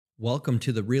Welcome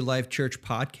to the Real Life Church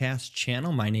podcast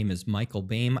channel. My name is Michael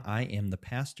Boehm. I am the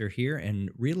pastor here,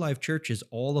 and Real Life Church is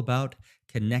all about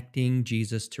connecting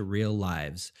Jesus to real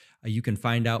lives. You can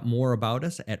find out more about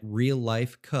us at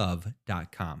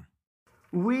reallifecov.com.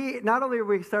 We not only are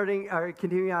we starting or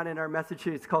continuing on in our message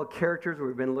series called Characters,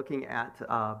 we've been looking at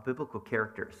biblical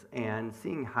characters and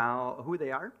seeing who they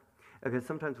are, because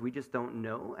sometimes we just don't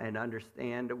know and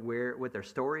understand what their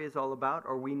story is all about,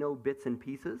 or we know bits and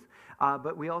pieces,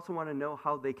 but we also want to know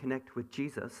how they connect with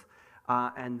Jesus,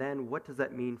 and then what does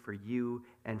that mean for you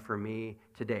and for me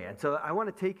today? And so I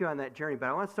want to take you on that journey, but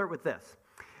I want to start with this,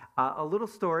 a little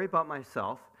story about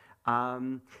myself.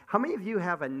 How many of you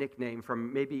have a nickname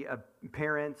from maybe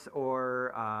parents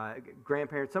or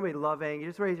grandparents, somebody loving? You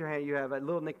just raise your hand. You have a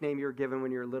little nickname you were given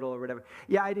when you were little or whatever.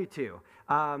 Yeah, I do too.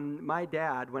 My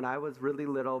dad, when I was really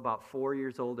little, about 4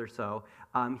 years old or so,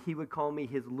 he would call me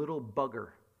his little bugger.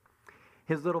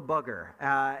 His little bugger.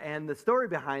 And the story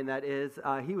behind that is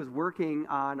he was working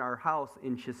on our house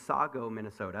in Chisago,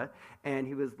 Minnesota, and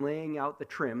he was laying out the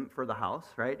trim for the house,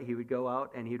 right? He would go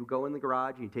out and he'd go in the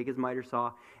garage, he'd take his miter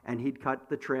saw, and he'd cut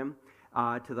the trim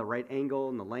to the right angle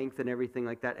and the length and everything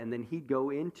like that, and then he'd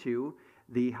go into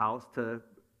the house to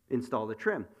install the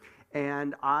trim.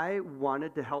 And I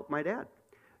wanted to help my dad.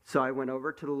 So I went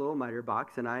over to the little miter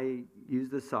box, and I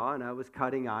used the saw, and I was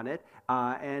cutting on it.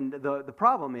 And the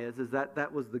problem is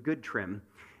that was the good trim.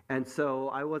 And so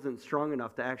I wasn't strong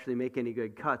enough to actually make any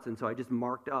good cuts, and so I just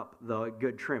marked up the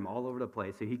good trim all over the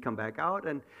place. So he'd come back out,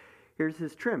 and here's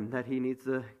his trim that he needs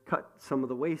to cut some of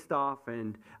the waste off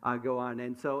and go on.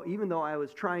 And so even though I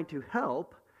was trying to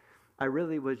help, I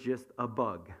really was just a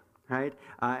bug, right?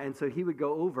 And so he would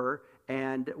go over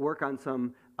and work on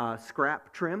some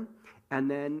scrap trim, and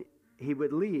then he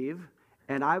would leave,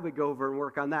 and I would go over and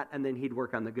work on that, and then he'd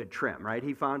work on the good trim, right?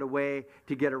 He found a way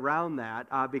to get around that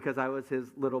because I was his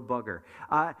little bugger.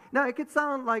 Now, it could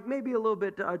sound like maybe a little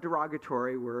bit a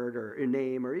derogatory word or a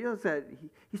name, or said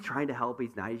he's trying to help,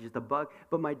 he's not, he's just a bug.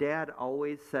 But my dad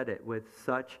always said it with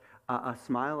such a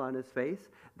smile on his face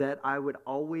that I would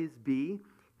always be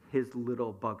his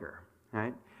little bugger,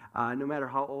 right? No matter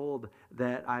how old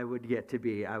that I would get to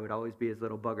be, I would always be his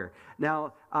little bugger.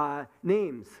 Now,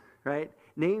 names, right?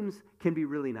 Names can be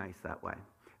really nice that way,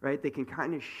 right? They can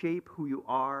kind of shape who you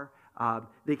are.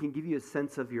 They can give you a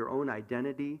sense of your own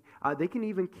identity. They can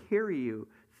even carry you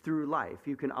through life.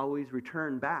 You can always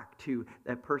return back to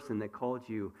that person that called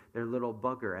you their little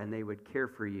bugger, and they would care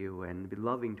for you and be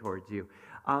loving towards you.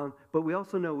 But we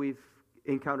also know we've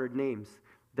encountered names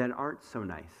that aren't so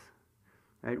nice,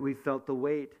 right? We felt the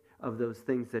weight of those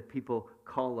things that people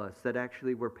call us that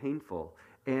actually were painful.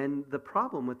 And the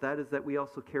problem with that is that we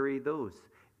also carry those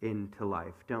into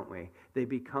life, don't we? They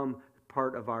become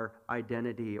part of our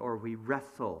identity, or we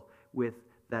wrestle with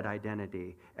that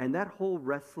identity. And that whole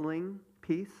wrestling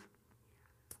piece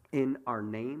in our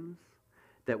names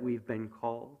that we've been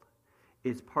called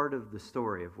is part of the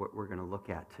story of what we're going to look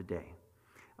at today.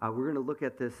 We're going to look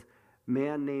at this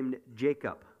man named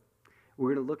Jacob.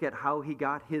 We're going to look at how he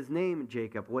got his name,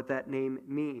 Jacob, what that name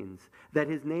means, that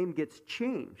his name gets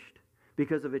changed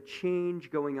because of a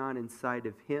change going on inside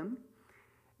of him.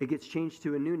 It gets changed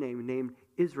to a new name named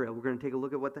Israel. We're going to take a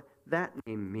look at what that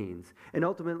name means. And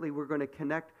ultimately, we're going to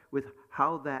connect with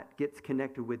how that gets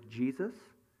connected with Jesus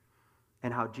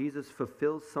and how Jesus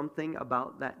fulfills something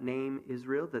about that name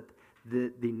Israel that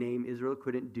the name Israel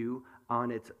couldn't do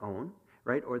on its own,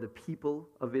 right? Or the people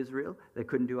of Israel that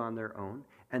couldn't do on their own.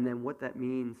 And then what that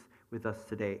means with us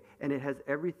today. And it has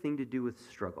everything to do with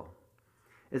struggle.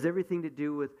 It has everything to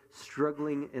do with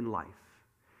struggling in life.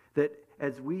 That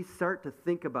as we start to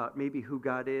think about maybe who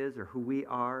God is or who we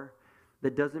are,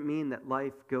 that doesn't mean that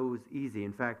life goes easy.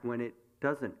 In fact, when it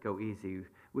doesn't go easy,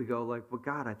 we go like, well,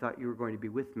 God, I thought you were going to be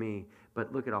with me,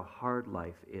 but look at how hard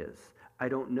life is. I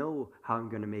don't know how I'm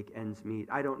going to make ends meet.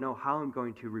 I don't know how I'm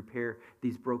going to repair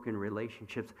these broken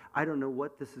relationships. I don't know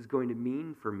what this is going to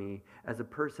mean for me as a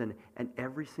person. And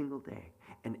every single day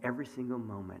and every single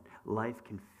moment, life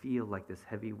can feel like this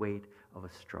heavy weight of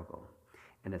a struggle.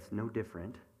 And it's no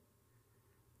different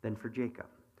than for Jacob.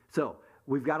 So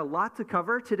we've got a lot to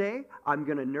cover today. I'm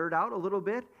going to nerd out a little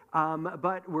bit,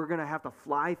 but we're going to have to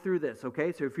fly through this,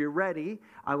 okay? So if you're ready,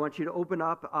 I want you to open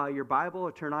up your Bible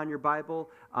or turn on your Bible.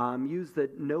 Use the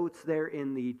notes there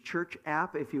in the church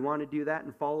app if you want to do that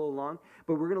and follow along.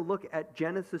 But we're going to look at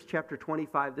Genesis chapter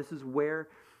 25. This is where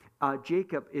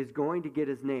Jacob is going to get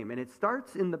his name. And it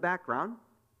starts in the background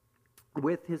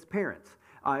with his parents.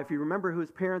 If you remember who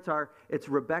his parents are, it's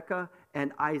Rebekah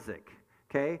and Isaac.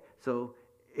 Okay, so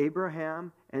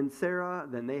Abraham and Sarah.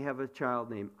 Then they have a child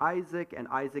named Isaac, and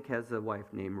Isaac has a wife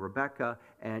named Rebekah,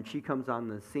 and she comes on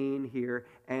the scene here,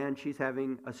 and she's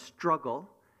having a struggle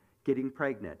getting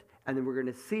pregnant. And then we're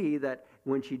going to see that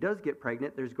when she does get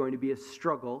pregnant, there's going to be a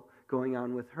struggle going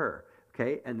on with her,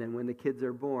 okay? And then when the kids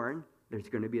are born, there's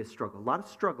going to be a struggle. A lot of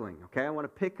struggling, okay? I want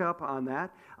to pick up on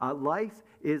that. Life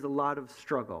is a lot of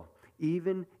struggle,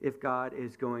 even if God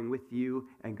is going with you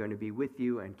and going to be with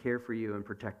you and care for you and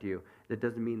protect you. That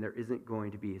doesn't mean there isn't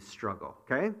going to be a struggle,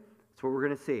 okay? That's what we're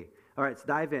going to see. All right, let's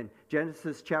dive in.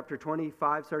 Genesis chapter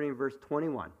 25, starting in verse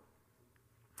 21.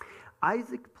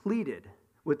 Isaac pleaded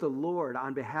with the Lord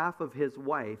on behalf of his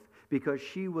wife because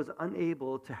she was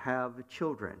unable to have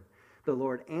children. The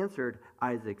Lord answered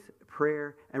Isaac's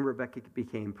prayer, and Rebekah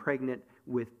became pregnant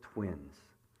with twins.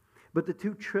 But the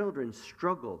two children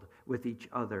struggled with each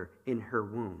other in her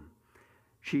womb.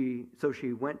 So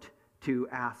she went to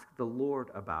ask the Lord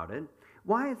about it.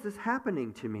 Why is this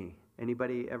happening to me?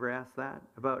 Anybody ever ask that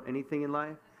about anything in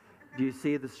life? Do you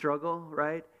see the struggle,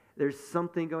 right? There's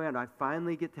something going on. I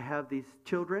finally get to have these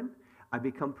children. I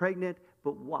become pregnant,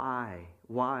 but why?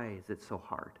 Why is it so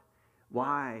hard?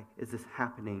 Why is this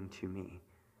happening to me?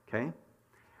 Okay?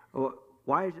 Well,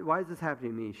 why is this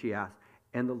happening to me, she asked.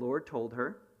 And the Lord told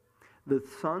her, the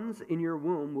sons in your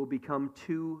womb will become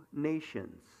two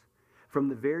nations. From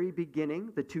the very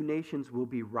beginning, the two nations will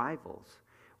be rivals.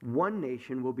 One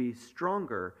nation will be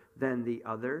stronger than the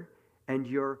other, and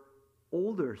your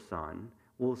older son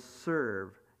will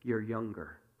serve your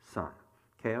younger son.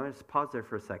 Okay, I'm going to pause there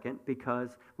for a second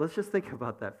because let's just think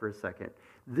about that for a second.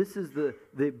 This is the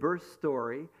birth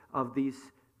story of these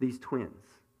twins,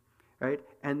 right?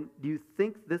 And do you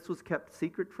think this was kept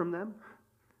secret from them?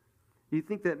 Do you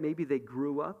think that maybe they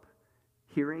grew up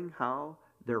hearing how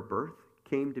their birth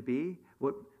came to be,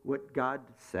 what God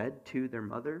said to their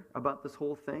mother about this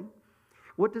whole thing?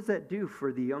 What does that do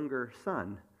for the younger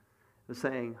son?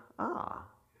 Saying,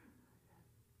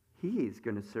 he's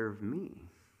going to serve me.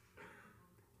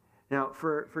 Now,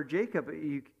 for Jacob,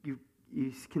 you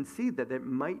can see that there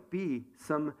might be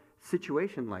some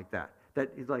situation like that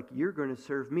is like, you're going to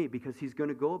serve me, because he's going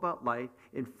to go about life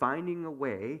in finding a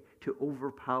way to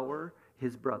overpower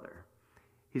his brother.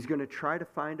 He's going to try to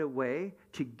find a way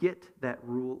to get that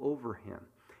rule over him,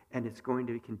 and it's going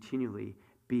to continually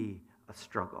be a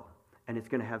struggle, and it's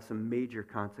going to have some major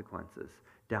consequences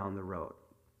down the road.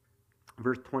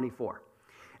 Verse 24.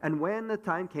 And when the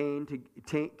time came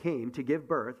to give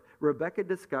birth, Rebekah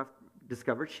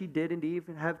discovered she did indeed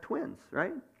have twins,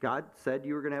 right? God said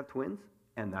you were going to have twins,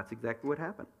 and that's exactly what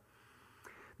happened.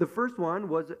 The first one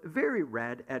was very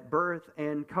red at birth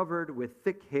and covered with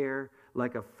thick hair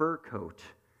like a fur coat.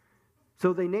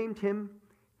 So they named him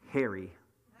Harry.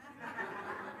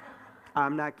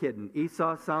 I'm not kidding.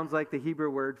 Esau sounds like the Hebrew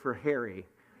word for hairy.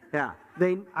 Yeah,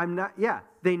 they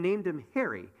named him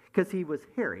Harry because he was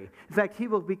hairy. In fact, he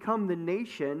will become the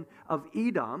nation of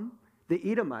Edom, the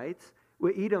Edomites.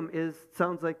 Well, Edom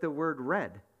sounds like the word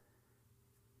red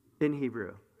in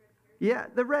Hebrew. Yeah,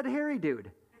 the red hairy dude.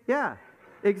 Yeah,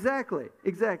 exactly.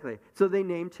 So they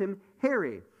named him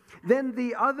Harry. Then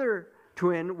the other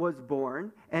twin was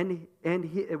born, and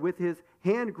he, with his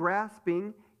hand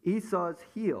grasping Esau's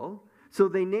heel, so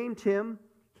they named him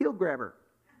Heel Grabber.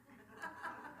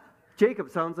 Jacob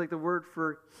sounds like the word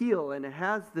for heel, and it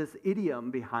has this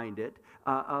idiom behind it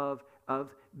of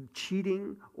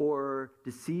cheating or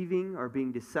deceiving or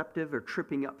being deceptive or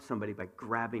tripping up somebody by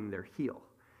grabbing their heel.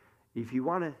 If you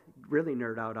want to really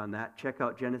nerd out on that, check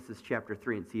out Genesis chapter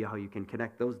 3 and see how you can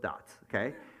connect those dots,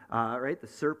 okay? Right, the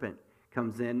serpent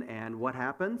comes in, and what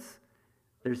happens?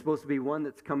 There's supposed to be one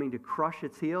that's coming to crush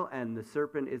its heel, and the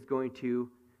serpent is going to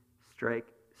strike.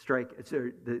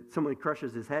 Someone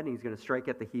crushes his head, and he's going to strike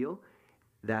at the heel.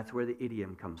 That's where the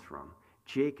idiom comes from.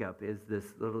 Jacob is this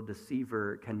little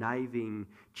deceiver, conniving,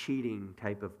 cheating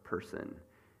type of person.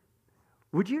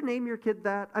 Would you name your kid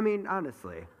that? I mean,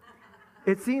 honestly.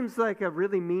 It seems like a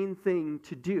really mean thing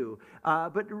to do.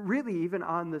 But really, even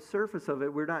on the surface of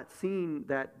it, we're not seeing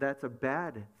that that's a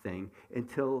bad thing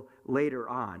until later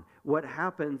on. What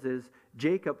happens is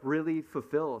Jacob really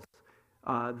fulfills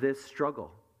this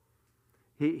struggle.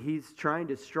 He's trying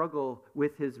to struggle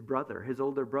with his brother, his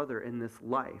older brother, in this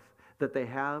life that they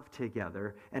have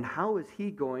together. And how is he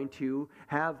going to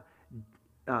have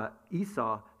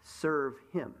Esau serve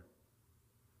him?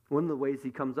 One of the ways he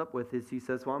comes up with is he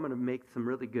says, well, I'm going to make some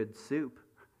really good soup.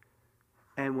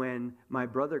 And when my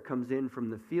brother comes in from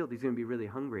the field, he's going to be really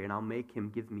hungry, and I'll make him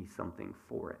give me something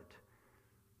for it.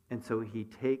 And so he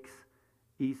takes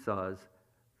Esau's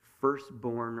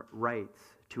firstborn rights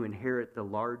to inherit the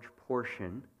large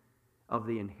portion of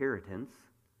the inheritance,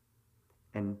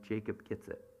 And Jacob gets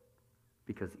it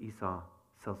because Esau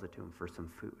sells it to him for some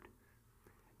food.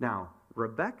 Now,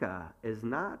 Rebekah is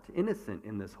not innocent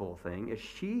in this whole thing, as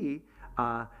she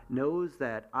knows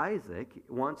that Isaac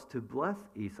wants to bless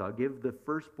Esau, give the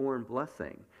firstborn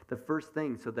blessing, the first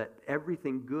thing, so that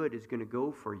everything good is going to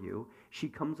go for you. She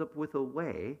comes up with a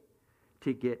way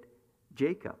to get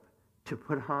Jacob to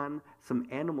put on some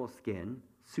animal skin,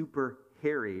 super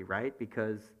hairy, right?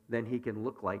 Because then he can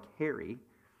look like Harry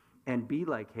and be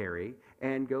like Harry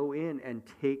and go in and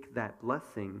take that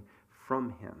blessing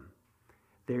from him.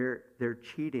 They're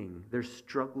cheating. They're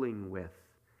struggling with.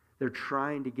 They're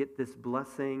trying to get this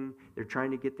blessing. They're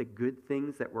trying to get the good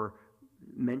things that were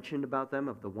mentioned about them,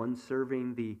 of the one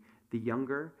serving the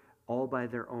younger, all by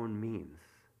their own means.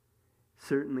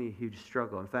 Certainly a huge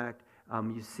struggle. In fact,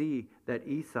 you see that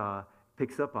Esau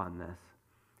picks up on this,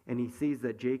 and he sees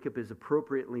that Jacob is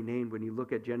appropriately named when you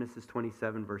look at Genesis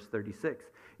 27, verse 36.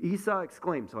 Esau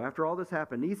exclaimed, so after all this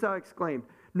happened, Esau exclaimed,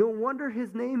 "No wonder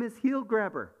his name is Heel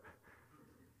Grabber.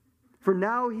 For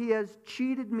now he has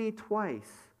cheated me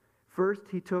twice. First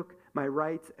he took my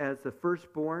rights as the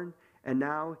firstborn, and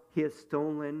now he has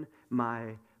stolen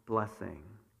my blessing."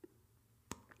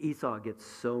 Esau gets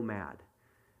so mad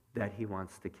that he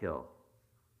wants to kill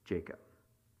Jacob.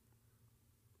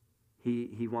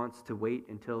 He wants to wait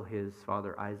until his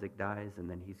father Isaac dies, and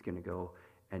then he's going to go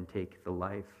and take the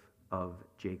life of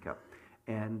Jacob.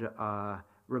 And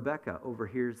Rebekah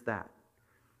overhears that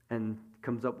and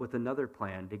comes up with another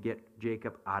plan to get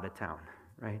Jacob out of town,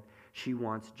 right? She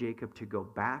wants Jacob to go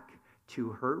back to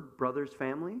her brother's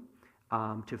family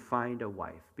to find a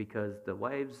wife, because the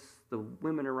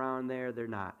women around there, they're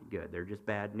not good. They're just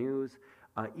bad news.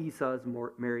 Esau's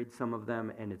married some of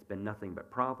them, and it's been nothing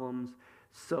but problems.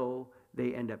 So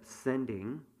they end up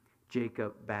sending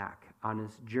Jacob back on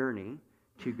his journey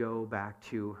to go back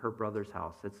to her brother's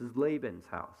house. This is Laban's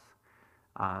house.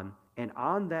 And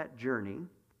on that journey,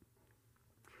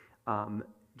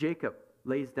 Jacob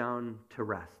lays down to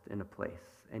rest in a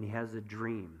place, and he has a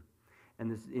dream.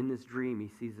 And in this dream, he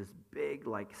sees this big,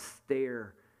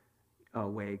 stair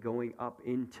way going up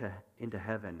into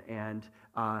heaven. And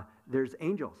there's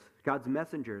angels, God's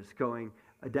messengers, going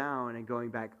down and going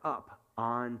back up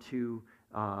on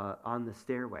the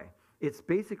stairway. It's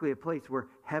basically a place where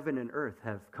heaven and earth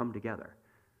have come together.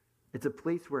 It's a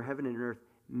place where heaven and earth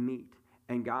meet,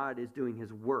 and God is doing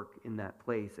his work in that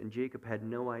place. And Jacob had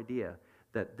no idea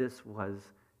that this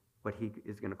was what he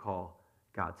is going to call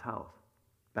God's house,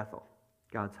 Bethel,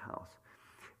 God's house.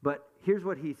 But here's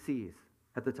what he sees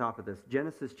at the top of this.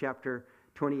 Genesis chapter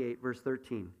 28, verse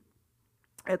 13.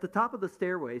 At the top of the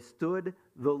stairway stood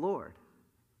the Lord,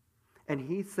 and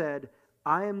he said,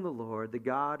 "I am the Lord, the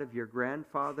God of your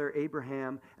grandfather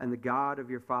Abraham and the God of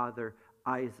your father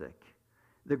Isaac.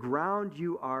 The ground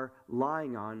you are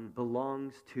lying on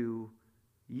belongs to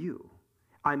you.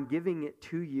 I'm giving it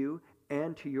to you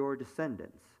and to your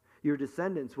descendants. Your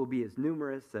descendants will be as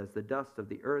numerous as the dust of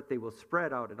the earth. They will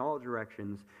spread out in all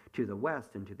directions, to the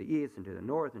west and to the east and to the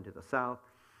north and to the south.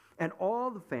 And all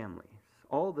the families,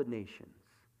 all the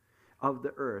nations of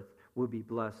the earth will be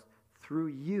blessed through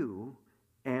you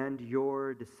and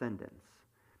your descendants.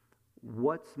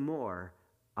 What's more,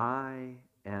 I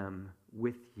am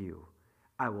with you.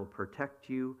 I will protect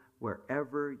you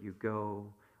wherever you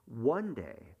go. One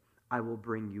day I will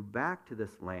bring you back to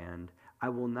this land. I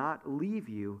will not leave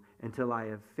you until I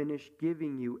have finished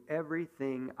giving you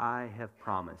everything I have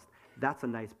promised." That's a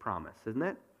nice promise, isn't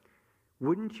it?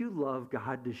 Wouldn't you love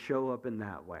God to show up in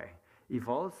that way? You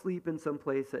fall asleep in some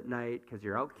place at night because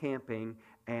you're out camping,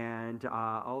 and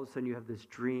all of a sudden you have this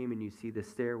dream, and you see the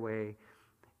stairway,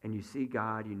 and you see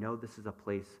God. You know this is a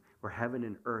place where heaven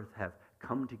and earth have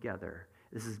come together.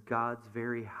 This is God's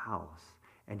very house,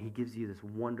 and he gives you this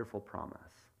wonderful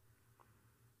promise.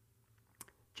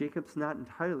 Jacob's not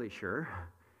entirely sure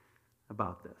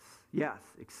about this.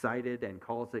 Yes, excited and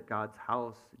calls it God's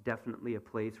house, definitely a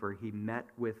place where he met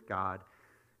with God.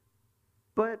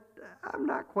 But I'm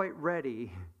not quite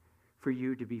ready for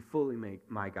you to be fully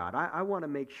my God. I want to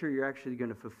make sure you're actually going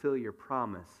to fulfill your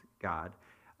promise, God.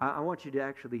 I want you to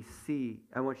actually see,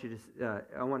 I want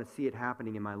to see it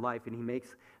happening in my life. And he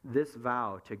makes this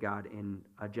vow to God in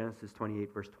Genesis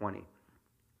 28, verse 20.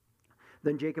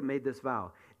 Then Jacob made this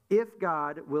vow: "If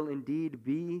God will indeed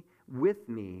be with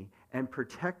me and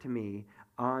protect me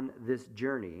on this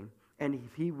journey, and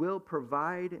if he will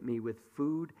provide me with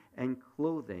food and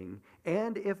clothing,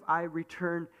 and if I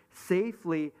return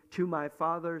safely to my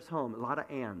father's home," a lot of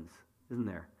ands, isn't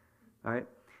there? All right.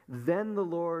 "Then the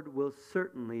Lord will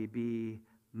certainly be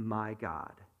my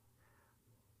God."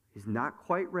 He's not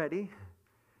quite ready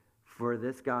for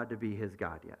this God to be his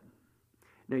God yet.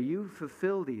 Now you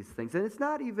fulfill these things. And it's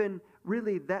not even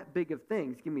really that big of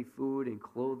things. Give me food and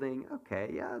clothing.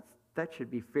 Okay, yeah, that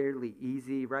should be fairly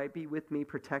easy, right? Be with me,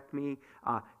 protect me,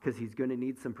 because he's going to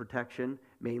need some protection,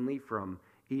 mainly from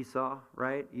Esau,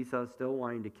 right? Esau's still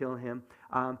wanting to kill him.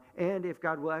 And if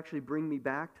God will actually bring me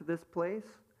back to this place,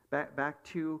 back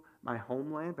to my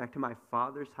homeland, back to my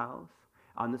father's house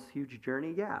on this huge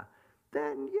journey,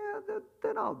 then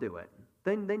I'll do it.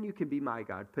 Then you can be my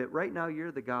God. But right now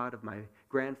you're the God of my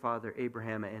grandfather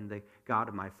Abraham and the God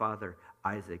of my father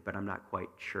Isaac, but I'm not quite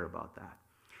sure about that.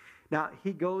 Now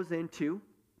he goes into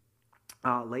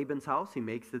Laban's house. He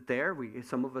makes it there.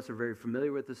 Some of us are very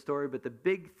familiar with the story, but the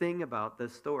big thing about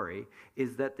this story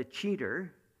is that the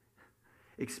cheater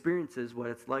experiences what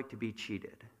it's like to be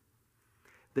cheated.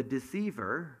 The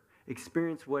deceiver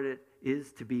experiences what it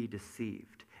is to be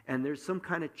deceived. And there's some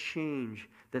kind of change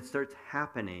that starts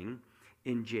happening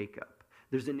in Jacob.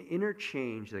 There's an inner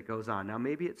change that goes on. Now,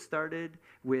 maybe it started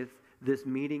with this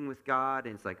meeting with God,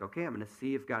 and it's like, okay, I'm going to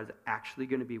see if God is actually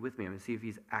going to be with me. I'm going to see if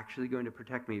he's actually going to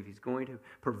protect me, if he's going to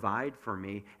provide for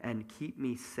me and keep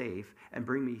me safe and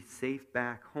bring me safe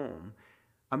back home.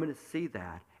 I'm going to see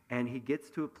that. And he gets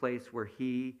to a place where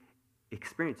he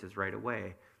experiences right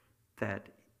away that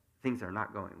things are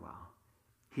not going well.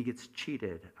 He gets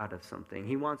cheated out of something.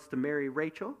 He wants to marry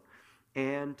Rachel,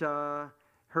 and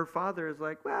her father is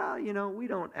like, well, we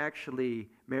don't actually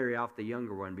marry off the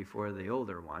younger one before the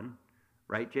older one.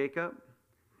 Right, Jacob?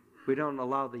 We don't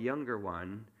allow the younger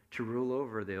one to rule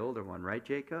over the older one. Right,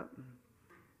 Jacob?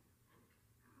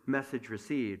 Message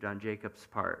received on Jacob's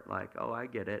part. Like, oh, I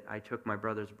get it. I took my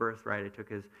brother's birthright. I took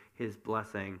his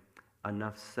blessing.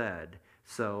 Enough said.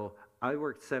 So I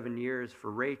worked 7 years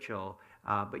for Rachel,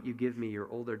 but you give me your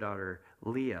older daughter,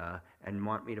 Leah, and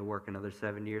want me to work another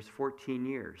 7 years, 14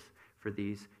 years for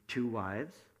these two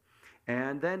wives.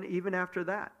 And then even after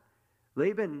that,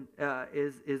 Laban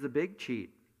is a big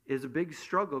cheat, is a big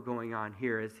struggle going on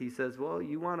here as he says, well,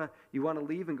 you want to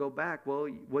leave and go back. Well,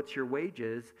 what's your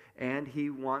wages? And he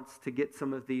wants to get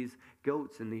some of these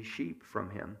goats and these sheep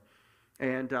from him.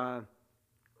 And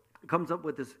comes up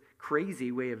with this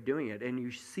crazy way of doing it. And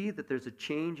you see that there's a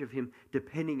change of him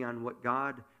depending on what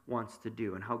God wants to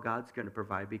do and how God's going to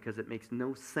provide, because it makes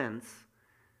no sense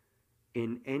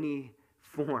in any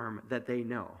form that they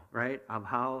know, right? Of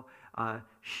how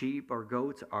sheep or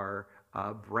goats are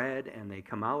bred and they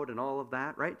come out and all of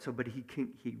that, right? So, but he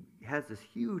has this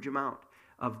huge amount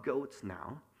of goats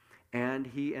now, and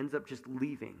he ends up just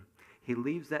leaving. He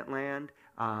leaves that land.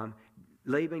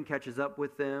 Laban catches up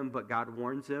with them, but God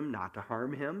warns him not to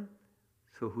harm him.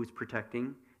 So who's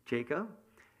protecting Jacob?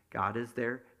 God is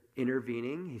there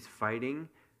intervening. He's fighting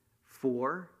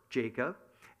for Jacob.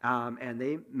 And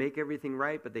they make everything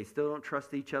right, but they still don't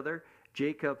trust each other.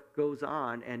 Jacob goes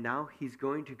on, and now he's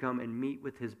going to come and meet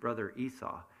with his brother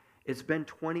Esau. It's been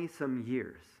 20-some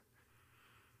years.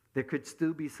 There could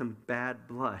still be some bad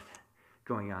blood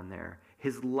going on there.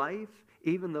 His life,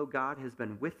 even though God has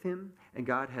been with him, and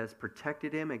God has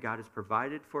protected him, and God has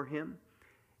provided for him,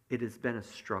 it has been a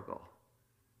struggle.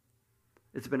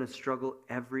 It's been a struggle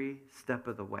every step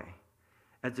of the way,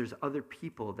 as there's other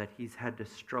people that he's had to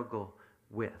struggle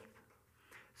with.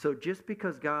 So just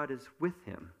because God is with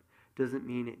him doesn't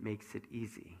mean it makes it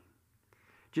easy.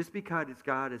 Just because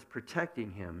God is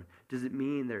protecting him doesn't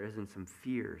mean there isn't some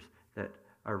fears that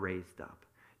are raised up.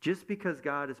 Just because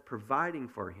God is providing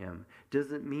for him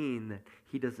doesn't mean that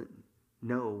he doesn't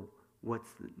know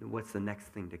what's the next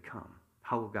thing to come.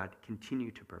 How will God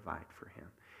continue to provide for him?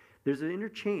 There's an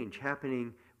interchange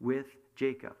happening with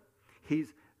Jacob.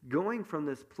 He's going from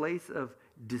this place of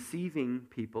deceiving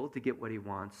people to get what he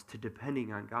wants to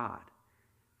depending on God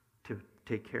to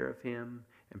take care of him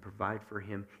and provide for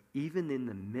him, even in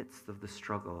the midst of the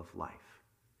struggle of life.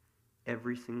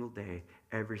 Every single day,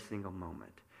 every single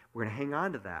moment. We're going to hang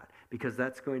on to that because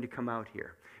that's going to come out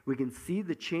here. We can see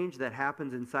the change that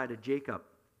happens inside of Jacob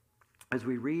as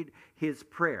we read his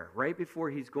prayer. Right before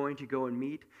he's going to go and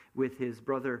meet with his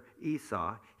brother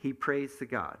Esau, he prays to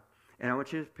God. And I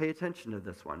want you to pay attention to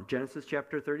this one. Genesis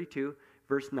chapter 32,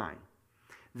 verse 9.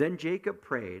 Then Jacob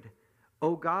prayed,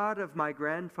 O God of my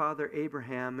grandfather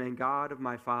Abraham and God of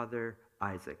my father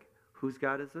Isaac. Whose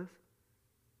God is this?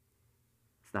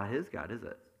 It's not his God, is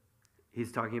it?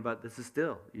 He's talking about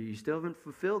you still haven't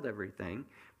fulfilled everything,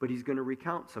 but he's going to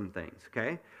recount some things,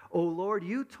 okay? O Lord,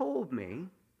 you told me,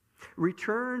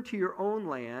 return to your own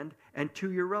land and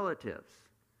to your relatives.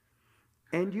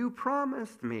 And you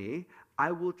promised me,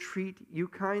 I will treat you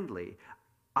kindly.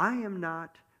 I am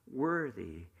not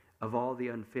worthy of all the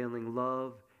unfailing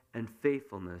love and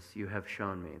faithfulness you have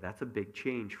shown me. That's a big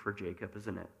change for Jacob,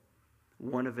 isn't it?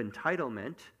 One of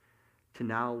entitlement to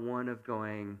now one of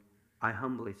going, I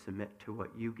humbly submit to what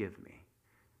you give me.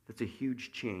 That's a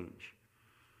huge change.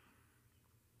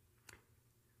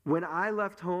 When I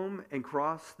left home and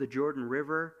crossed the Jordan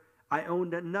River, I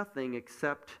owned nothing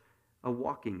except a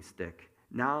walking stick.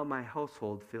 Now my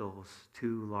household fills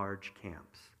 2 large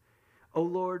camps. O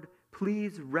Lord,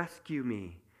 please rescue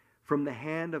me from the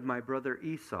hand of my brother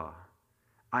Esau.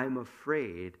 I am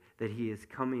afraid that he is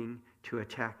coming to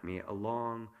attack me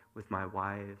along with my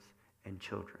wives and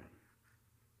children.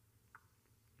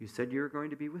 You said you were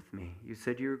going to be with me. You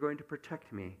said you were going to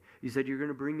protect me. You said you're going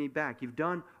to bring me back. You've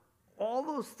done all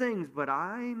those things, but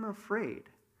I'm afraid.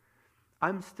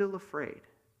 I'm still afraid.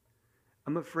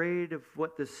 I'm afraid of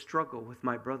what this struggle with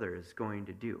my brother is going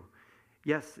to do.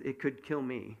 Yes, it could kill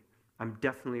me. I'm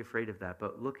definitely afraid of that.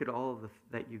 But look at all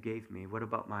that you gave me. What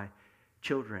about my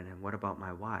children and what about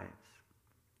my wives?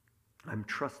 I'm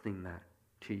trusting that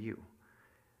to you.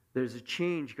 There's a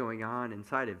change going on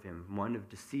inside of him, one of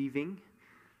deceiving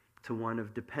to one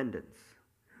of dependence.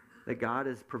 That God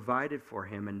has provided for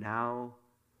him, and now,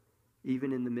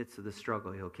 even in the midst of the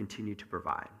struggle, he'll continue to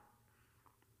provide.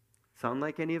 Sound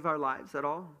like any of our lives at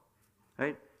all?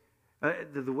 Right?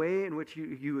 The way in which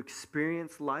you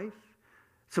experience life,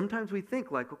 sometimes we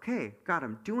think like, okay, God,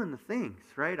 I'm doing the things,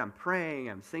 right? I'm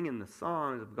praying, I'm singing the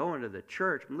songs, I'm going to the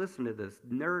church, I'm listening to this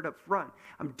nerd up front.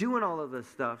 I'm doing all of this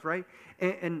stuff, right?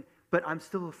 But I'm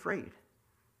still afraid.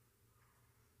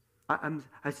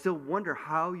 I still wonder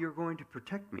how you're going to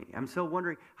protect me. I'm still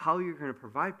wondering how you're going to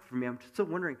provide for me. I'm still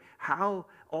wondering how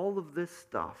all of this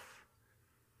stuff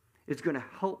is going to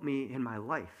help me in my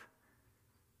life.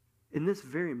 In this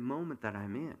very moment that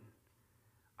I'm in,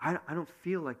 I don't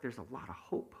feel like there's a lot of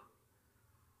hope.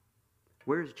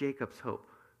 Where's Jacob's hope?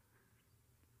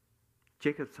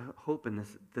 Jacob's hope in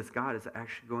this God is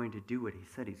actually going to do what he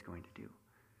said he's going to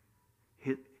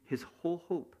do. His whole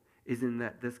hope is in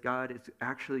that this God is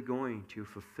actually going to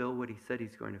fulfill what he said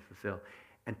he's going to fulfill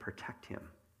and protect him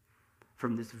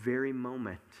from this very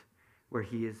moment where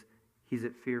he's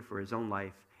at fear for his own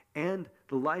life and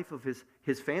the life of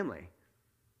his family.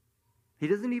 He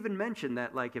doesn't even mention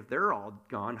that, like, if they're all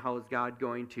gone, how is God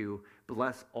going to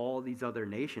bless all these other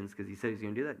nations? Because he said he's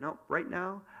going to do that. No, right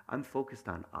now, I'm focused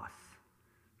on us,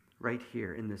 right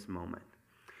here in this moment.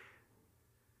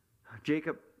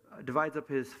 Jacob divides up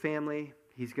his family.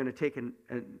 He's going to take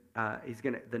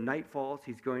the night falls.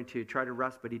 He's going to try to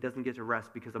rest, but he doesn't get to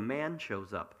rest because a man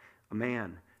shows up. A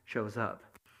man shows up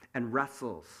and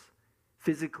wrestles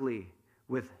physically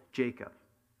with Jacob.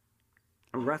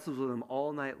 And wrestles with him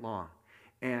all night long.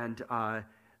 And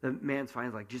the man's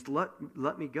finally like, just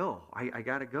let me go. I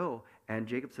got to go. And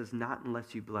Jacob says, not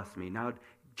unless you bless me. Now,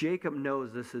 Jacob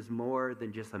knows this is more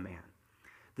than just a man.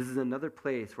 This is another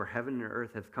place where heaven and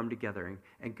earth have come together,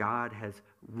 and God has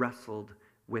wrestled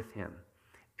with him.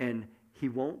 And he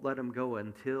won't let him go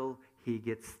until he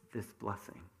gets this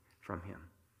blessing from him.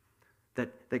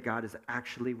 That God is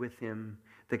actually with him,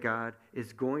 that God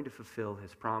is going to fulfill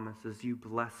his promises. You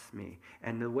bless me.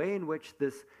 And the way in which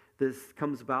this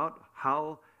comes about,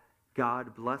 how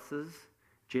God blesses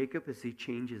Jacob, is he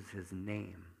changes his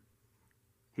name.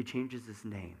 He changes his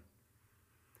name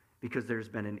because there's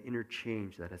been an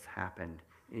interchange that has happened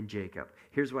in Jacob.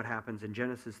 Here's what happens in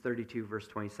Genesis 32, verse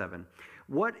 27.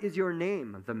 What is your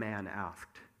name? The man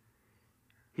asked.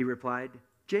 He replied,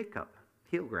 Jacob,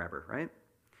 heel grabber, right?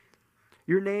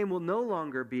 Your name will no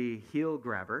longer be heel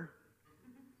grabber.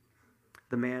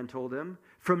 The man told him,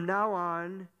 from now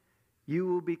on, you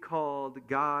will be called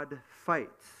God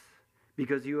fights,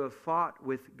 because you have fought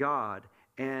with God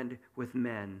and with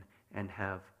men and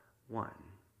have won.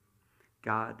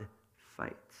 God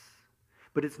fights.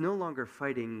 But it's no longer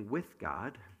fighting with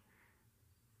God.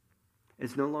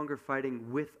 It's no longer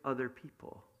fighting with other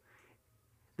people.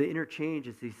 The interchange,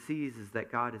 as he sees, is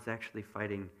that God is actually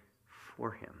fighting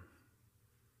for him.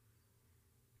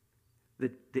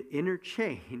 The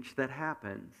interchange that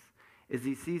happens is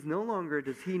he sees no longer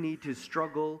does he need to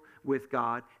struggle with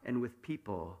God and with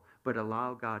people, but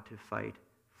allow God to fight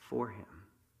for him.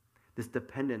 This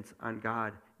dependence on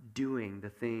God doing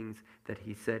the things that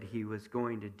he said he was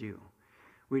going to do.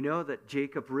 We know that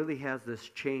Jacob really has this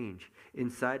change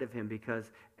inside of him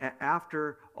because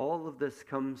after all of this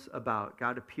comes about,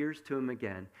 God appears to him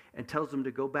again and tells him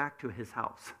to go back to his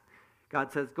house.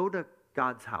 God says, go to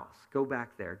God's house. Go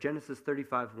back there. Genesis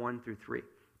 35, 1 through 3.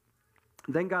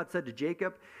 Then God said to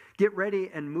Jacob, get ready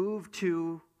and move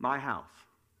to my house,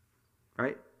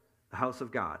 right? The house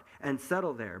of God, and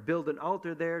settle there. Build an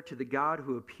altar there to the God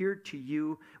who appeared to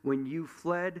you when you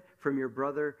fled from your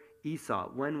brother Esau.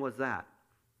 When was that?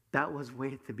 That was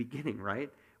way at the beginning, right?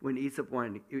 when Esau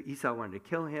wanted to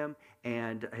kill him,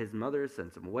 and his mother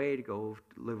sends him away to go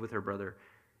live with her brother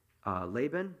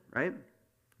Laban, right?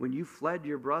 When you fled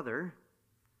your brother,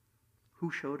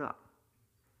 who showed up?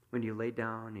 When you laid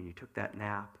down and you took that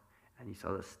nap and you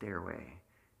saw the stairway,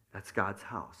 that's God's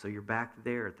house. So you're back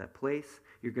there at that place.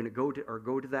 You're going to go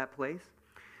to that place.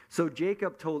 So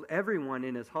Jacob told everyone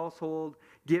in his household,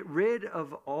 get rid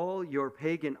of all your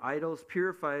pagan idols,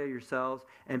 purify yourselves,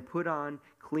 and put on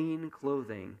clean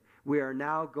clothing. We are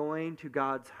now going to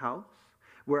God's house,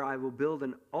 where I will build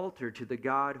an altar to the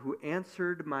God who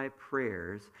answered my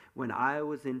prayers when I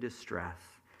was in distress.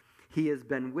 He has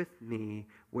been with me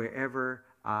wherever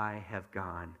I have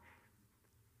gone.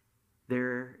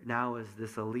 There now is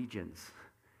this allegiance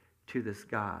to this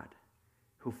God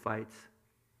who fights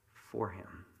for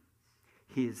him.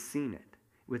 He has seen it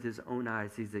with his own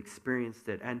eyes. He's experienced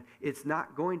it. And it's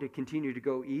not going to continue to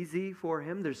go easy for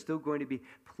him. There's still going to be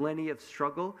plenty of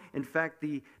struggle. In fact,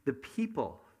 the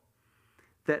people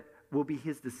that will be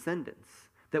his descendants,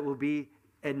 that will be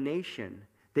a nation,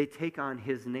 they take on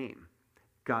his name.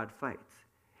 God fights.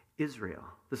 Israel,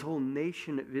 this whole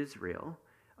nation of Israel,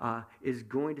 is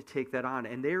going to take that on.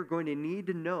 And they're going to need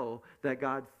to know that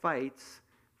God fights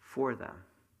for them.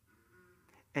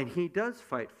 And he does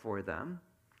fight for them,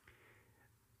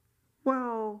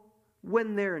 well,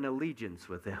 when they're in allegiance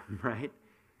with him, right?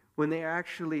 When they're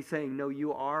actually saying, no,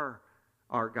 you are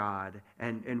our God,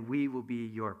 and we will be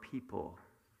your people.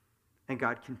 And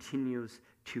God continues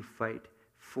to fight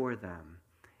for them.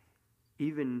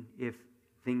 Even if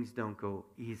things don't go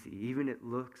easy, even it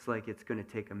looks like it's going to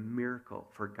take a miracle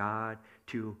for God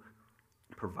to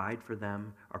provide for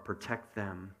them or protect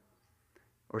them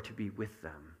or to be with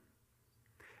them.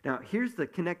 Now, here's the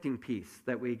connecting piece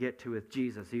that we get to with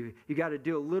Jesus. You got to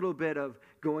do a little bit of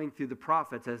going through the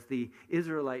prophets as the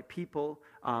Israelite people.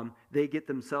 They get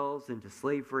themselves into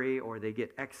slavery or they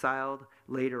get exiled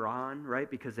later on, right?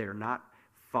 Because they are not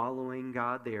following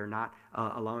God. They are not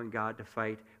allowing God to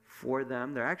fight for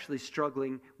them. They're actually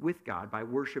struggling with God by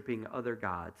worshiping other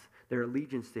gods. Their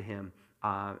allegiance to him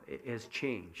has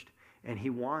changed. And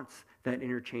he wants that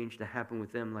interchange to happen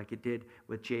with them like it did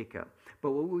with Jacob.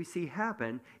 But what we see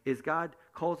happen is God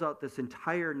calls out this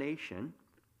entire nation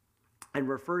and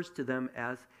refers to them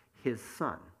as his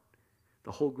son,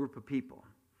 the whole group of people.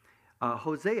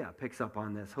 Hosea picks up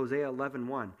on this, Hosea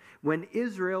 11:1. When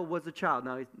Israel was a child,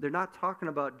 now they're not talking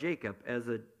about Jacob as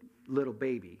a little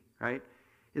baby, right?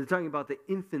 They're talking about the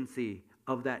infancy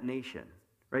of that nation,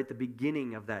 right? The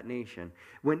beginning of that nation.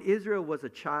 When Israel was a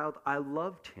child, I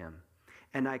loved him,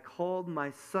 and I called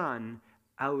my son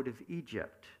out of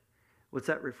Egypt. What's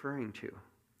that referring to?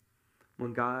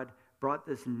 When God brought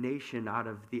this nation out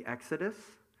of the Exodus,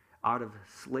 out of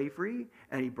slavery,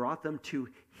 and he brought them to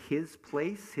his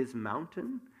place, his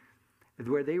mountain,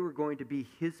 where they were going to be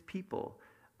his people,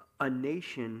 a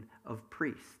nation of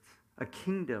priests, a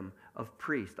kingdom of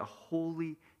priests, a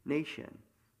holy nation.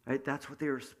 Right? That's what they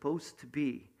were supposed to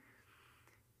be.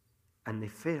 And they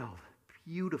failed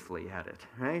beautifully at it,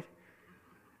 right?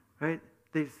 Right?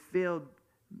 They failed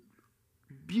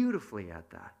beautifully at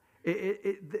that.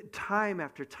 Time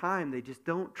after time, they just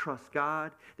don't trust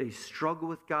God. They struggle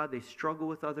with God. They struggle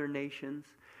with other nations.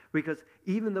 Because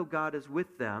even though God is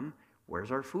with them,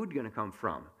 where's our food going to come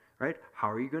from? Right?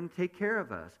 How are you going to take care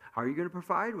of us? How are you going to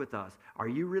provide with us? Are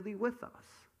you really with us?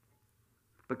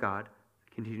 But God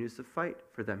continues to fight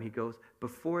for them. He goes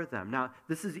before them. Now,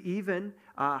 this is even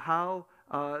how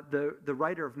the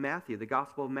writer of Matthew, the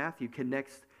Gospel of Matthew,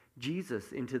 connects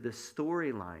Jesus into the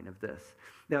storyline of this.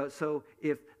 Now, so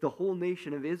if the whole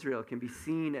nation of Israel can be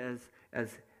seen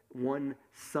as one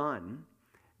son,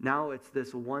 now it's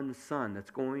this one son that's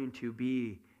going to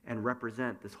be and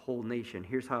represent this whole nation.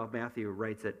 Here's how Matthew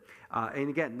writes it. And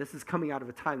again, this is coming out of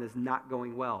a time that's not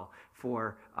going well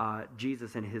for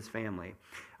Jesus and his family.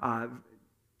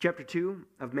 Chapter 2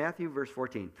 of Matthew, verse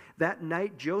 14. That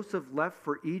night Joseph left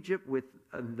for Egypt with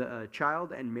the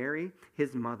child and Mary,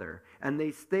 his mother. And they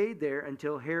stayed there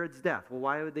until Herod's death. Well,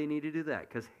 why would they need to do that?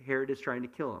 Because Herod is trying to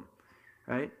kill him,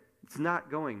 right? It's not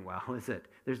going well, is it?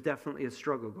 There's definitely a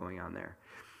struggle going on there.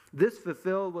 This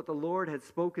fulfilled what the Lord had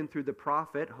spoken through the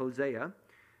prophet Hosea.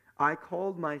 I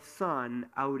called my son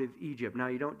out of Egypt. Now,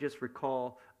 you don't just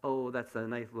recall, oh, that's a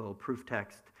nice little proof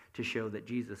text to show that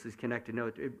Jesus is connected.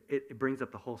 No, it brings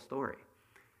up the whole story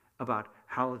about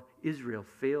how Israel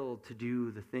failed to do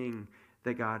the thing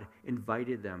that God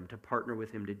invited them to partner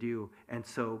with him to do. And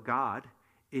so God,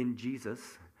 in Jesus,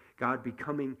 God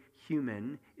becoming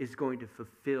human, is going to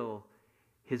fulfill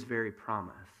his very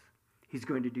promise. He's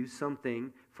going to do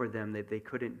something for them that they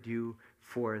couldn't do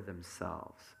for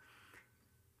themselves.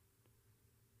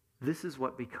 This is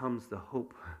what becomes the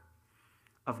hope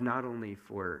of not only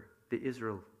for the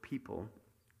Israel people,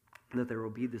 that there will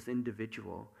be this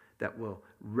individual that will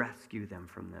rescue them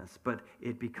from this, but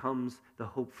it becomes the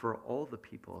hope for all the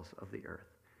peoples of the earth.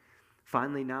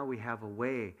 Finally, now we have a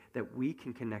way that we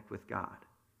can connect with God,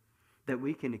 that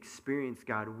we can experience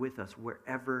God with us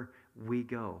wherever we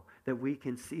go, that we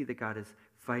can see that God is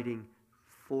fighting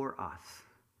for us.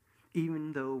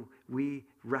 Even though we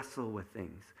wrestle with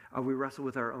things, we wrestle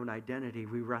with our own identity,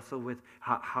 we wrestle with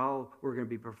how we're going to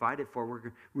be provided for,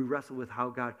 we wrestle with how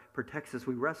God protects us,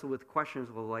 we wrestle with questions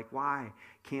like, why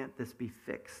can't this be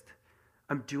fixed?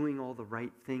 I'm doing all the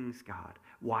right things, God.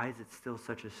 Why is it still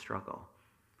such a struggle?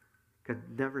 God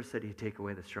never said he'd take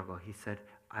away the struggle. He said,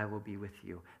 I will be with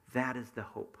you. That is the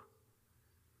hope.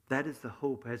 That is the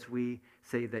hope as we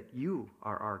say that you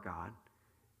are our God.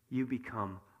 You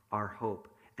become our hope.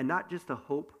 And not just a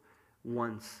hope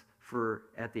once for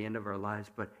at the end of our lives,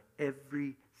 but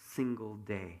every single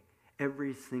day,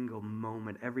 every single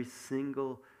moment, every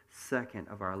single second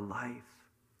of our life,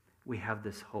 we have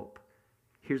this hope.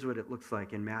 Here's what it looks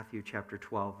like in Matthew chapter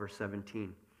 12, verse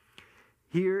 17.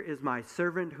 Here is my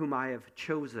servant whom I have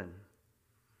chosen,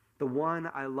 the one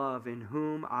I love, in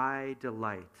whom I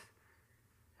delight.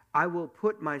 I will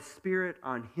put my spirit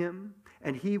on him,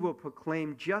 and he will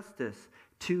proclaim justice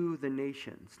to the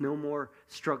nations. No more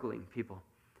struggling, people.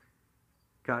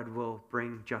 God will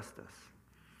bring justice.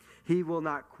 He will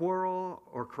not quarrel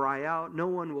or cry out. No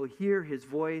one will hear his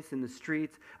voice in the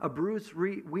streets. A bruised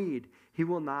weed he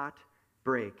will not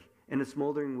break, and a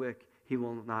smoldering wick he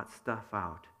will not stuff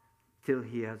out, till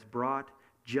he has brought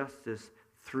justice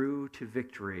through to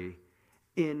victory.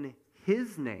 In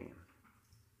his name,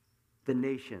 the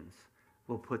nations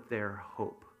will put their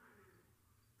hope.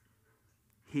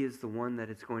 He is the one that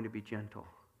is going to be gentle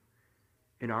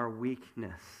in our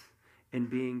weakness, in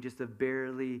being just a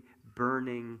barely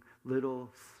burning little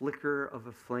flicker of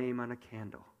a flame on a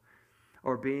candle,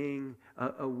 or being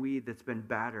a weed that's been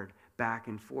battered back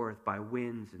and forth by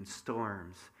winds and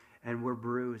storms, and we're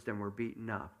bruised and we're beaten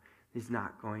up. He's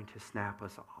not going to snap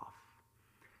us off,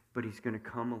 but he's going to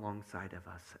come alongside of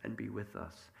us and be with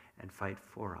us and fight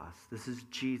for us. This is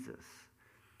Jesus,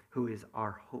 who is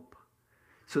our hope.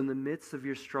 So in the midst of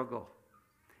your struggle,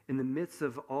 in the midst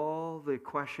of all the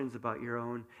questions about your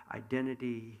own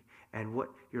identity and what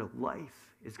your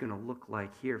life is going to look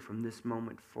like here from this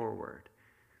moment forward,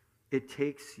 it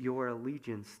takes your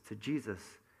allegiance to Jesus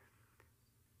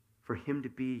for him to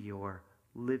be your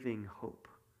living hope.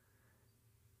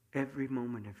 Every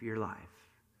moment of your life,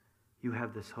 you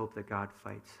have this hope that God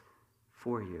fights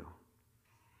for you.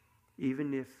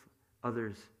 Even if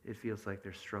others, it feels like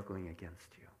they're struggling against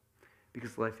you.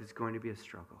 Because life is going to be a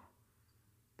struggle.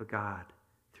 But God,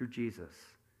 through Jesus,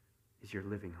 is your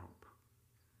living hope.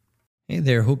 Hey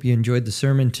there, hope you enjoyed the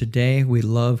sermon today. We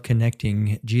love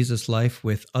connecting Jesus' life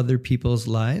with other people's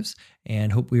lives,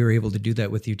 and hope we were able to do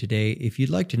that with you today. If you'd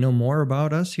like to know more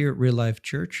about us here at Real Life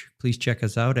Church, please check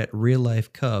us out at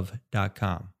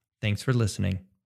reallifecov.com. Thanks for listening.